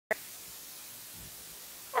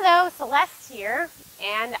Celeste here,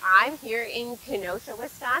 and I'm here in Kenosha,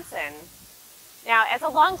 Wisconsin. Now, as a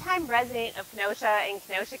longtime resident of Kenosha and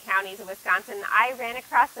Kenosha counties of Wisconsin, I ran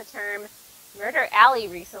across the term Murder Alley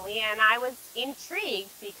recently, and I was intrigued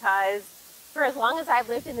because for as long as I've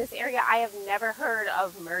lived in this area, I have never heard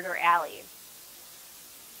of Murder Alley.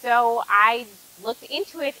 So I looked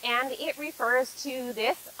into it, and it refers to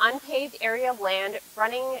this unpaved area of land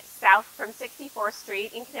running south from 64th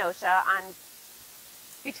Street in Kenosha on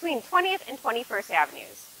between 20th and 21st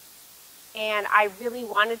Avenues. And I really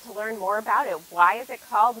wanted to learn more about it. Why is it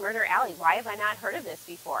called Murder Alley? Why have I not heard of this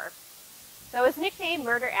before? So it's nicknamed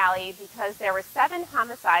Murder Alley because there were 7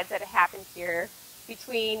 homicides that happened here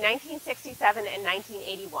between 1967 and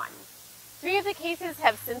 1981. 3 of the cases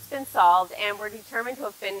have since been solved and were determined to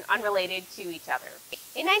have been unrelated to each other.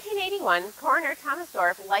 In 1981, Coroner Thomas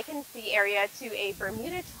Dorff likened the area to a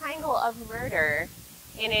Bermuda Triangle of murder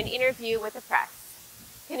in an interview with the press.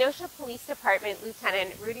 Kenosha Police Department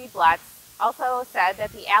Lieutenant Rudy Blotz also said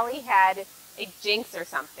that the alley had a jinx or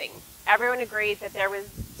something. Everyone agreed that there was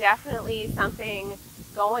definitely something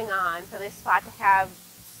going on for this spot to have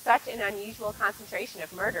such an unusual concentration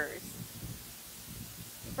of murders.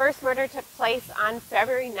 The first murder took place on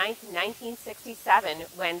February 9th, 1967,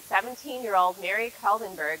 when 17-year-old Mary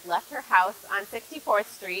Kaldenberg left her house on 64th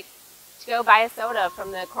Street to go buy a soda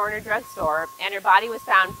from the corner drugstore, and her body was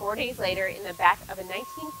found 4 days later in the back of a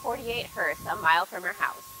 1948 hearse a mile from her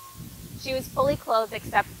house. She was fully clothed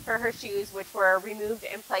except for her shoes, which were removed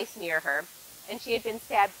and placed near her, and she had been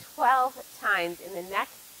stabbed 12 times in the neck,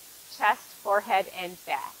 chest, forehead, and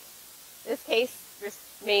back. This case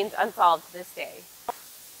remains unsolved to this day.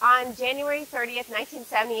 On January 30th,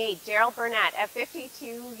 1978, Gerald Burnett, a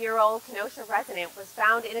 52-year-old Kenosha resident, was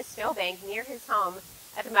found in a snowbank near his home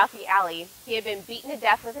at the mouth of the alley. He had been beaten to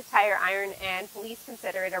death with a tire iron, and police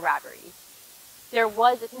consider it a robbery. There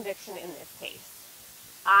was a conviction in this case.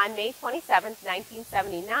 On May 27th,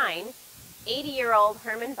 1979, 80-year-old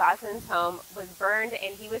Herman Bosman's home was burned,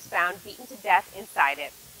 and he was found beaten to death inside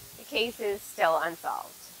it. The case is still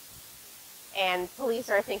unsolved. And police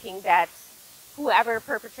are thinking that whoever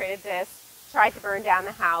perpetrated this tried to burn down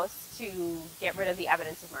the house to get rid of the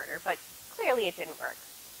evidence of murder, but clearly it didn't work.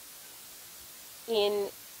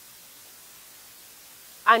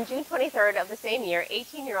 On June 23rd of the same year,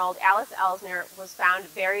 18-year-old Alice Elsner was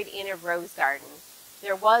found buried in a rose garden.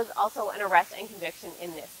 There was also an arrest and conviction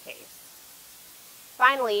in this case.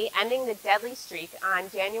 Finally, ending the deadly streak, on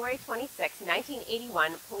January 26,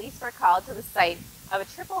 1981, police were called to the site of a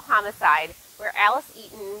triple homicide where Alice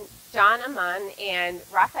Eaton, John Amon, and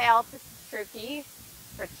Raphael Petrucci,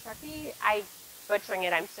 I'm butchering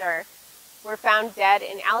it, I'm sure, were found dead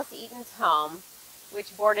in Alice Eaton's home,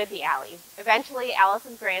 which bordered the alley. Eventually,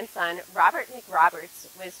 Alice's grandson, Robert McRoberts,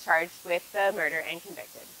 was charged with the murder and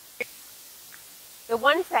convicted. The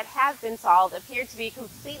ones that have been solved appear to be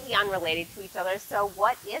completely unrelated to each other, so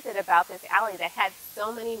what is it about this alley that had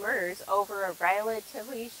so many murders over a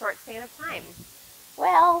relatively short span of time?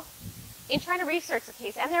 Well, in trying to research the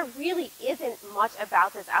case, and there really isn't much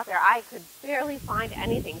about this out there, I could barely find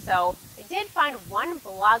anything, so I did find one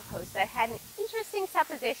blog post that had an interesting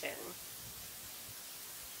supposition.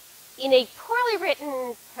 In a poorly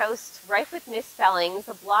written post rife with misspellings,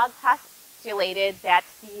 the blog postulated that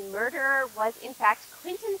the murderer was in fact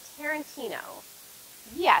Quentin Tarantino.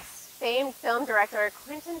 Yes, famed film director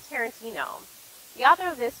Quentin Tarantino. The author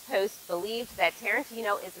of this post believed that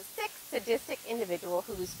Tarantino is a sick, sadistic individual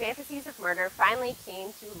whose fantasies of murder finally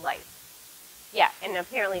came to life. Yeah, and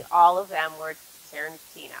apparently all of them were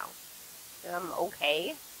Tarantino.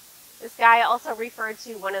 Okay. This guy also referred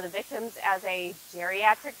to one of the victims as a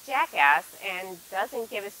geriatric jackass and doesn't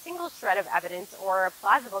give a single shred of evidence or a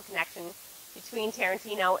plausible connection between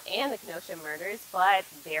Tarantino and the Kenosha murders, but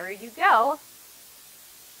there you go.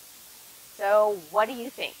 So what do you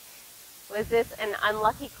think? Was this an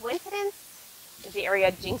unlucky coincidence? Is the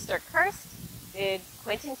area jinxed or cursed? Did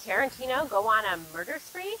Quentin Tarantino go on a murder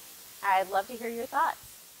spree? I'd love to hear your thoughts.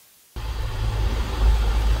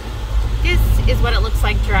 This is what it looks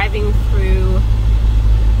like driving through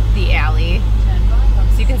the alley.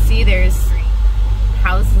 So you can see there's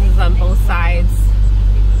houses on both sides,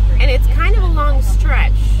 and it's kind of a long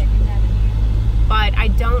stretch, but I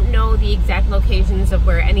don't know the exact locations of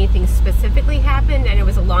where anything specifically happened, and it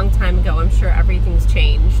was a long time ago. I'm sure everything's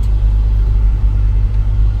changed.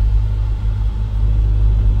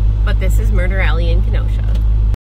 But this is Murder Alley in Kenosha.